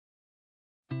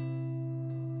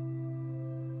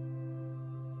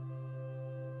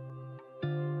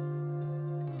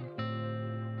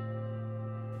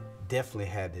definitely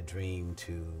had the dream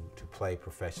to play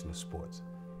professional sports.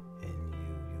 And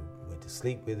you went to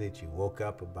sleep with it, you woke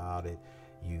up about it,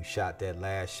 you shot that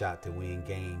last shot to win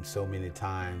games so many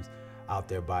times out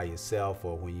there by yourself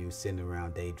or when you're sitting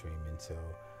around daydreaming. So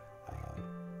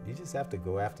you just have to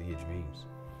go after your dreams.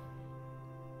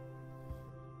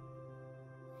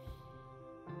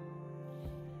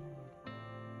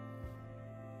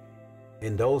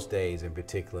 In those days in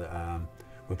particular,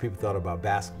 when people thought about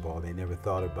basketball, they never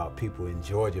thought about people in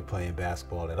Georgia playing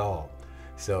basketball at all.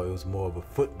 So it was more of a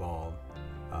football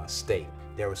state.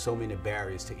 There were so many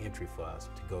barriers to entry for us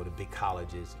to go to big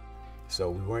colleges. So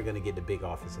we weren't going to get the big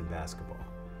offers in basketball.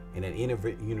 And at any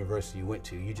university you went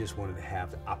to, you just wanted to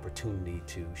have the opportunity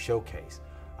to showcase.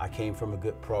 I came from a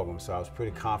good program, so I was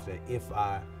pretty confident if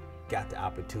I got the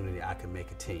opportunity, I could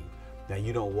make a team. Now,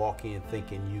 you don't walk in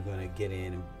thinking you're going to get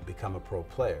in and become a pro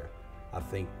player. I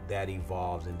think that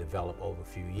evolves and develops over a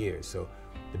few years. So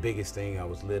the biggest thing, I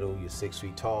was little, you're 6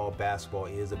 feet tall, basketball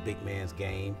is a big man's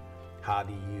game. How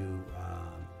do you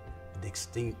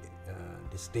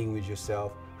distinguish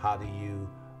yourself? How do you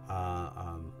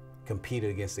compete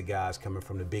against the guys coming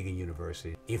from the bigger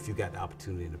university if you got the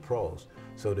opportunity in the pros?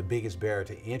 So the biggest barrier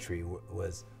to entry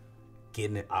was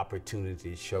getting an opportunity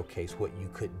to showcase what you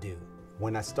could do.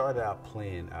 When I started out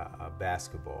playing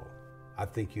basketball, I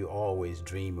think you always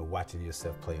dream of watching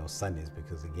yourself play on Sundays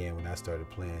because, again, when I started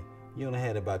playing, you only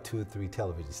had about 2 or 3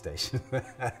 television stations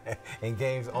and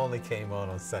games only came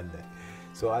on Sunday.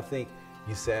 So I think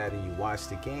you sat and you watched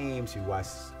the games, you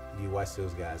watch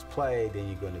those guys play, then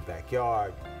you go in the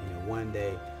backyard. You know, one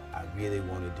day I really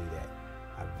want to do that.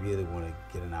 I really want to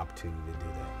get an opportunity to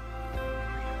do that.